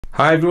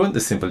Hi everyone, the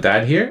Simple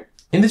Dad here.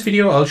 In this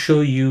video, I'll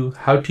show you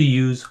how to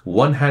use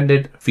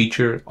one-handed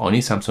feature on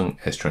your Samsung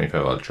S25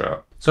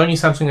 Ultra. So on your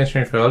Samsung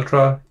S25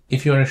 Ultra,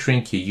 if you want to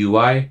shrink your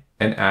UI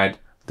and add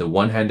the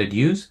one-handed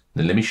use,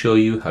 then let me show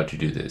you how to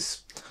do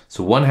this.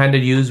 So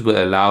one-handed use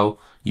will allow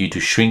you to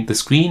shrink the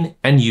screen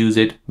and use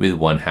it with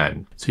one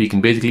hand. So you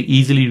can basically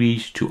easily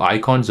reach to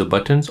icons or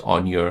buttons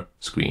on your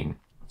screen.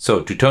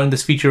 So to turn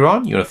this feature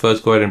on, you want to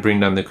first go ahead and bring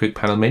down the quick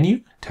panel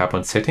menu, tap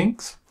on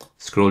settings,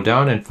 scroll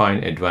down and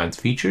find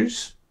advanced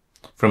features.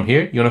 From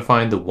here, you want to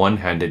find the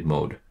one-handed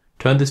mode.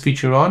 Turn this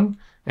feature on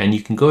and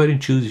you can go ahead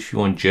and choose if you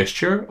want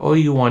gesture or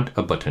you want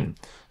a button.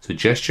 So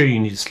gesture, you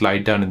need to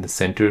slide down in the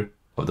center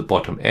of the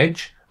bottom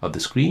edge of the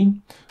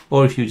screen,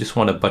 or if you just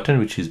want a button,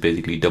 which is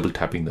basically double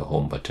tapping the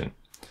home button.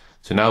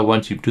 So now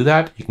once you do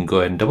that, you can go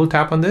ahead and double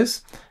tap on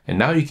this. And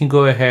now you can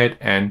go ahead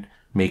and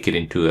make it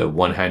into a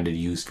one-handed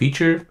use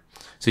feature.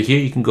 So here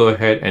you can go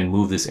ahead and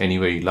move this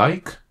anywhere you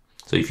like.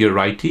 So if you're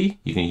righty,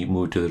 you can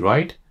move it to the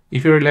right.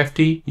 If you're a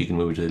lefty, you can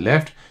move it to the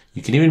left.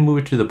 You can even move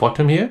it to the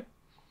bottom here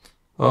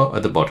or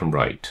at the bottom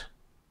right.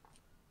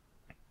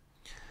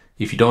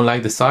 If you don't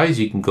like the size,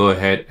 you can go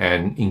ahead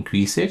and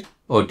increase it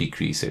or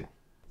decrease it.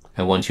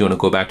 And once you want to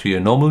go back to your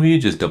normal view,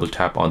 just double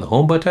tap on the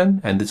home button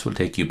and this will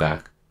take you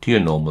back to your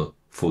normal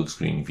full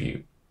screen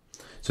view.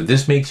 So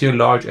this makes your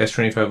large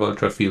S25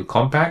 Ultra feel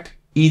compact,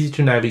 easy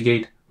to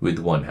navigate with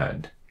one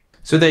hand.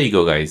 So there you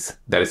go guys,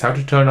 that is how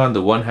to turn on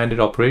the one-handed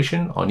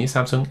operation on your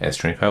Samsung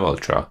S25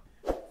 Ultra.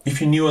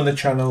 If you're new on the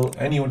channel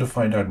and you want to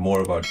find out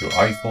more about your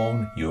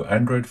iPhone, your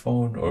Android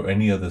phone or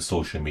any other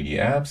social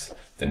media apps,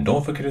 then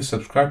don't forget to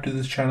subscribe to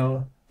this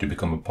channel to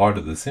become a part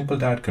of the Simple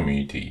Dad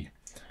community.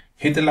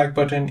 Hit the like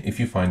button if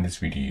you find this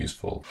video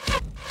useful.